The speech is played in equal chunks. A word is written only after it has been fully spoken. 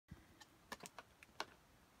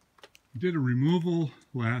did a removal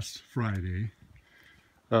last Friday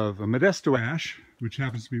of a Modesto ash, which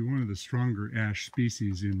happens to be one of the stronger ash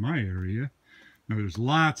species in my area. Now there's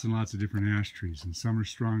lots and lots of different ash trees, and some are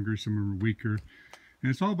stronger, some are weaker,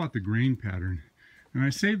 and it's all about the grain pattern. And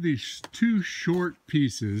I saved these two short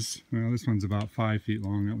pieces. Well, this one's about 5 feet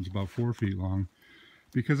long, that one's about 4 feet long,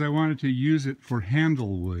 because I wanted to use it for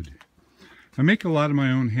handle wood. I make a lot of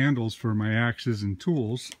my own handles for my axes and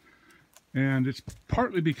tools, and it's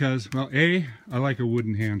partly because, well, A, I like a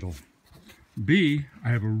wooden handle. B, I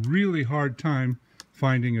have a really hard time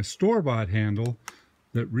finding a store-bought handle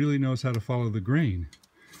that really knows how to follow the grain.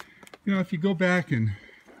 You know, if you go back in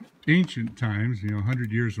ancient times,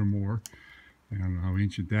 100 years or more, I don't know how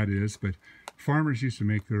ancient that is, but farmers used to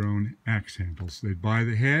make their own axe handles. They'd buy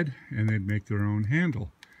the head and they'd make their own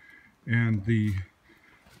handle. And the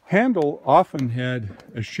handle often had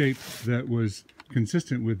a shape that was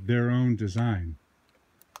consistent with their own design.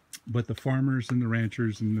 But the farmers and the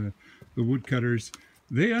ranchers and the woodcutters,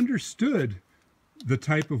 they understood the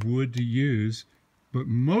type of wood to use, but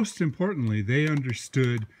most importantly, they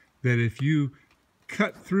understood that if you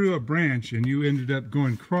cut through a branch and you ended up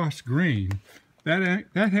going cross grain, that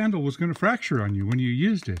handle was going to fracture on you when you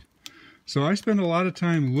used it. So I spend a lot of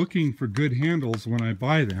time looking for good handles when I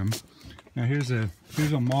buy them. Now here's a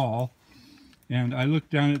maul, and I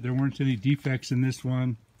looked down it, there weren't any defects in this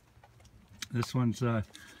one. This one's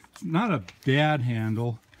not a bad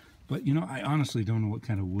handle, but I honestly don't know what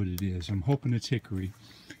kind of wood it is. I'm hoping it's hickory.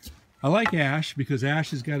 I like ash because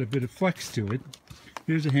ash has got a bit of flex to it.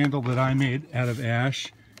 Here's a handle that I made out of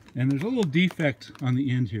ash, and there's a little defect on the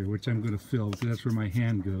end here, which I'm going to fill, because that's where my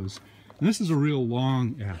hand goes. And this is a real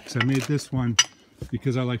long axe. I made this one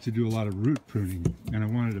because I like to do a lot of root pruning, and I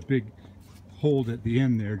wanted a big hold at the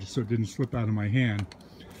end there just so it didn't slip out of my hand.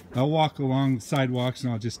 I'll walk along the sidewalks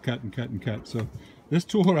and I'll just cut and cut and cut. So this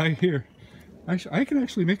tool right here, I can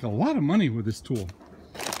actually make a lot of money with this tool.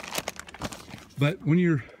 But when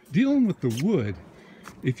you're dealing with the wood,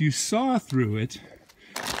 if you saw through it,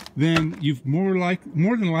 then you've more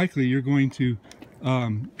than likely you're going to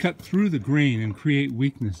cut through the grain and create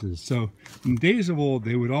weaknesses. So in days of old,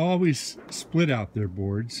 they would always split out their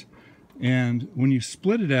boards, and when you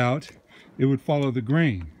split it out, it would follow the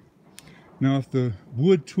grain. Now if the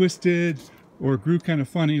wood twisted or grew kind of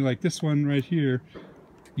funny, like this one right here,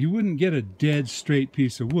 you wouldn't get a dead straight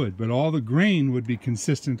piece of wood, but all the grain would be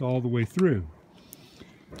consistent all the way through.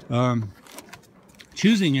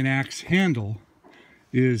 Choosing an axe handle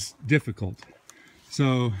is difficult.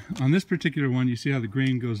 So on this particular one, you see how the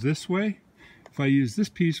grain goes this way? If I use this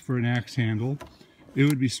piece for an axe handle, it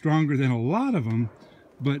would be stronger than a lot of them,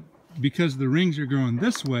 but because the rings are going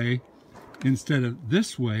this way instead of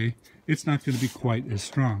this way, it's not going to be quite as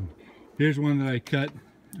strong. Here's one that I cut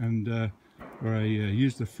and where I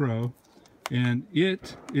used the froe, and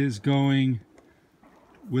it is going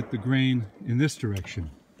with the grain in this direction.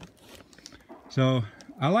 So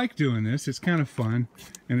I like doing this. It's kind of fun,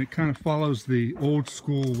 and it kind of follows the old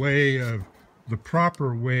school way of the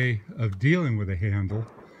proper way of dealing with a handle.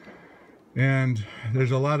 And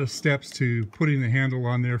there's a lot of steps to putting the handle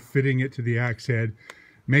on there, fitting it to the axe head,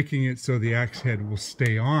 making it so the axe head will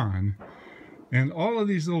stay on. And all of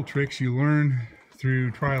these little tricks you learn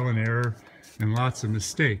through trial and error and lots of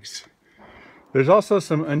mistakes. There's also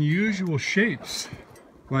some unusual shapes,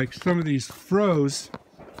 like some of these froes,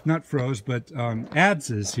 not froes, but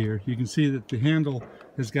adzes here. You can see that the handle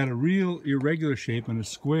has got a real irregular shape and a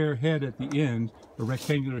square head at the end, a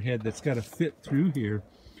rectangular head that's got to fit through here,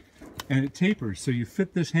 and it tapers. So you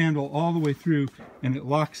fit this handle all the way through and it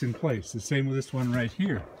locks in place. The same with this one right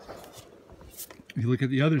here. If you look at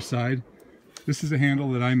the other side, this is a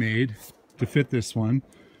handle that I made to fit this one.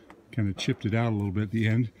 Kind of chipped it out a little bit at the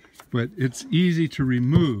end, but it's easy to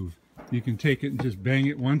remove. You can take it and just bang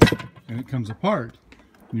it once and it comes apart.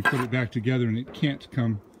 And you put it back together and it can't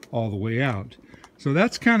come all the way out. So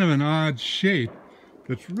that's kind of an odd shape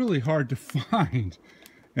that's really hard to find.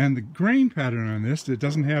 And the grain pattern on this, it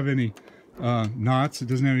doesn't have any knots, it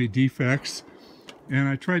doesn't have any defects, and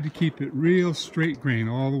I tried to keep it real straight grain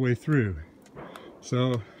all the way through.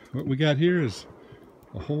 So what we got here is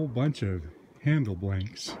a whole bunch of handle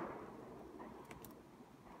blanks.